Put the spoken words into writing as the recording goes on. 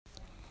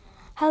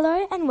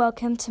Hello and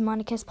welcome to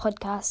Monica's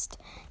podcast.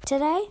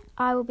 Today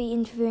I will be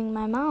interviewing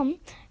my mum,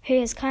 who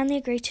has kindly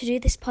agreed to do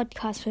this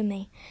podcast with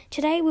me.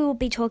 Today we will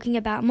be talking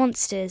about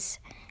monsters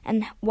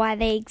and why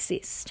they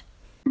exist.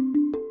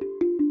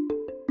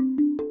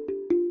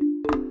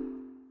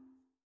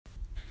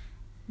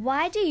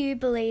 Why do you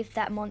believe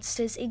that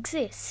monsters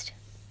exist?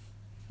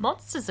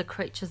 Monsters are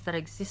creatures that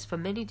exist for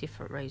many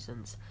different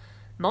reasons.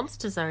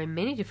 Monsters are in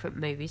many different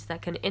movies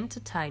that can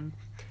entertain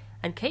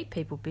and keep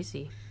people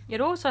busy. It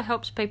also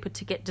helps people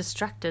to get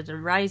distracted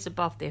and raise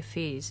above their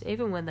fears,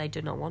 even when they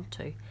do not want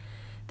to.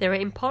 There are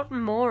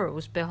important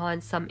morals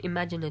behind some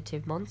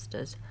imaginative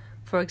monsters.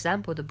 For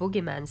example, the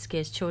boogeyman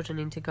scares children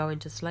into going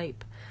to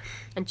sleep,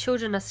 and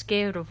children are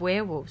scared of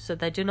werewolves so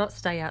they do not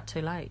stay out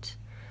too late.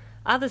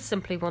 Others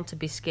simply want to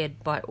be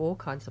scared by all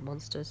kinds of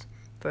monsters.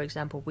 For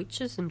example,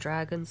 witches and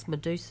dragons,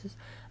 medusas,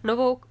 and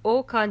of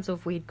all kinds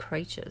of weird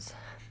creatures.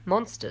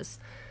 Monsters.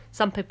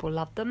 Some people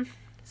love them,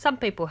 some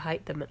people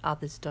hate them, and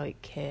others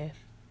don't care.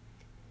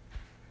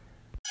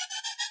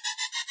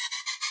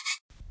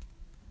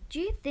 Do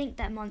you think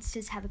that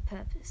monsters have a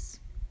purpose?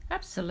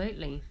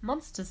 Absolutely.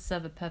 Monsters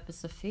serve a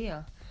purpose of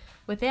fear.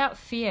 Without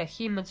fear,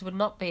 humans would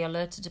not be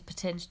alerted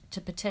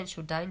to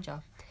potential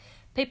danger.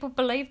 People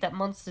believe that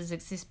monsters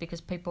exist because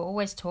people are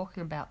always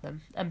talking about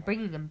them and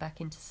bringing them back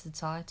into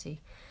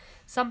society.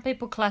 Some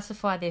people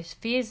classify their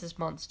fears as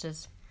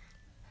monsters,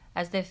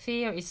 as their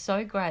fear is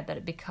so great that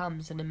it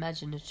becomes an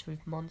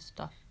imaginative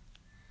monster.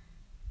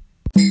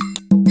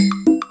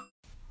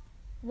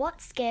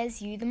 What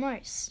scares you the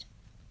most?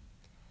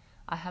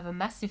 I have a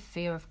massive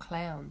fear of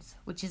clowns,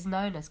 which is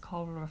known as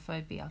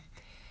coulrophobia.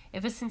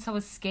 Ever since I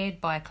was scared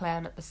by a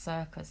clown at the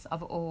circus,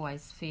 I've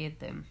always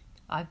feared them.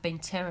 I've been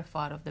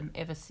terrified of them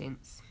ever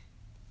since.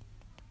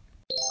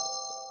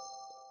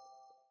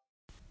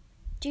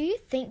 Do you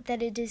think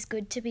that it is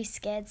good to be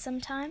scared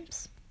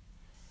sometimes?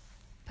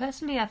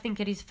 Personally, I think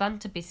it is fun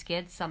to be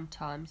scared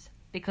sometimes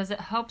because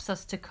it helps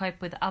us to cope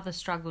with other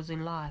struggles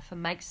in life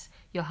and makes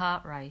your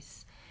heart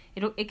race.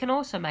 It can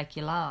also make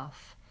you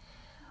laugh.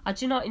 I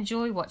do not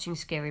enjoy watching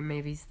scary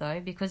movies though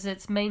because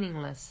it's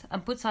meaningless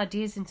and puts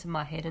ideas into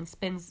my head and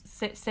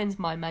sends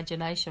my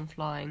imagination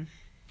flying.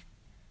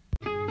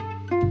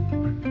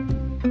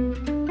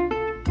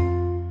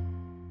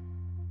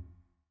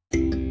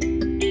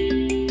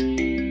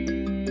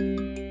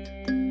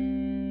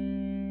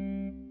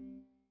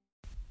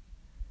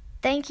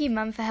 Thank you,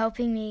 Mum, for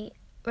helping me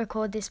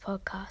record this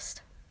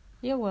podcast.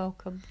 You're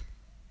welcome.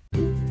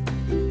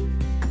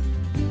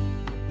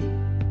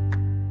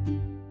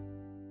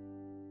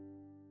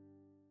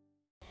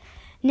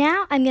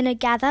 Now I'm going to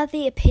gather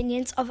the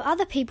opinions of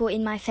other people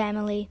in my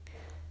family.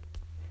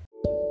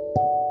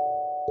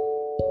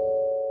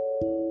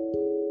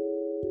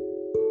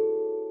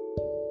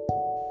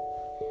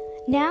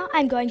 Now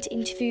I'm going to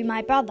interview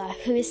my brother,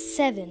 who is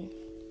 7.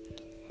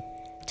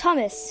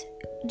 Thomas,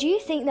 do you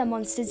think that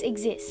monsters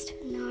exist?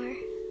 No,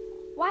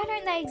 Why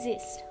don't they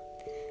exist?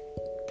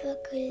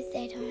 because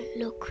they don't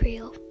look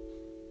real.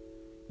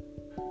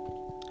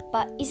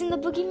 But isn't the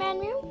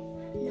boogeyman real?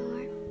 No.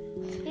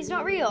 He's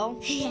not real.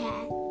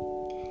 Yeah.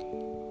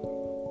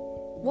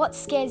 What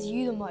scares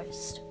you the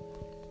most?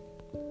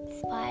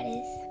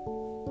 Spiders.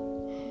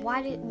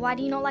 Why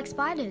do you not like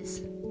spiders?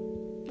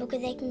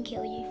 Because they can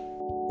kill you.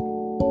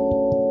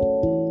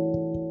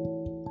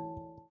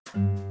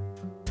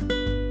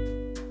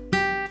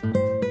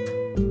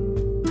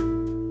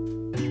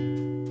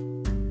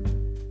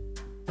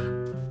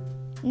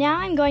 Now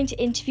I'm going to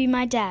interview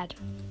my dad.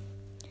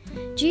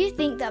 Do you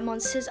think that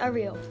monsters are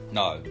real?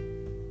 No,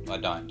 I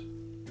don't.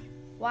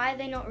 Why are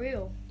they not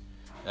real?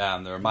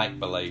 They're a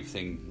make-believe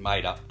thing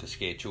made up to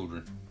scare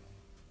children.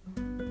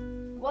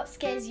 What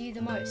scares you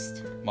the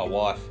most? My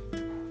wife.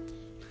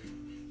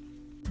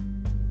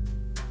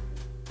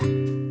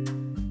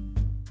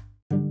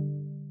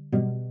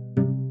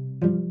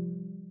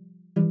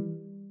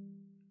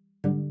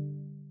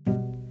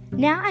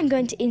 Now I'm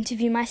going to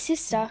interview my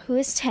sister, who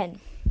is 10.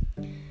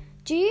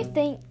 Do you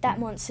think that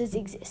monsters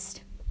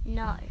exist?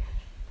 No.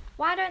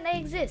 Why don't they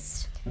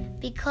exist?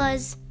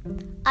 Because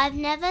I've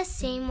never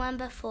seen one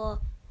before.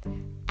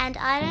 And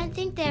I don't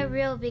think they're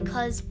real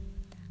because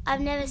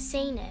I've never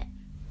seen it.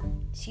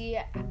 So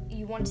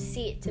you want to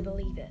see it to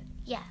believe it.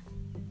 Yeah.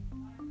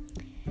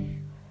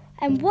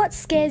 And what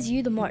scares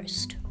you the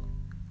most?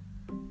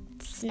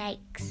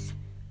 Snakes.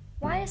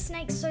 Why are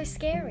snakes so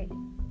scary?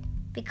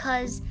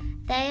 Because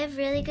they have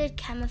really good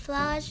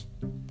camouflage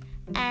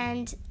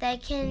and they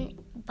can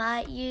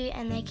bite you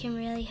and they can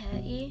really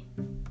hurt you.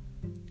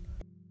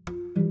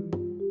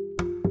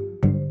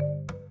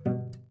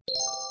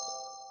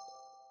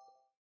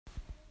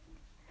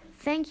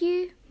 Thank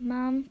you,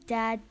 Mum,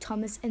 Dad,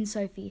 Thomas and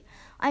Sophie.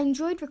 I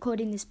enjoyed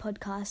recording this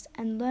podcast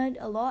and learned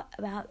a lot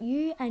about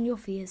you and your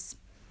fears.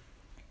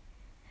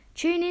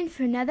 Tune in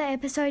for another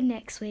episode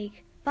next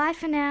week. Bye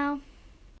for now.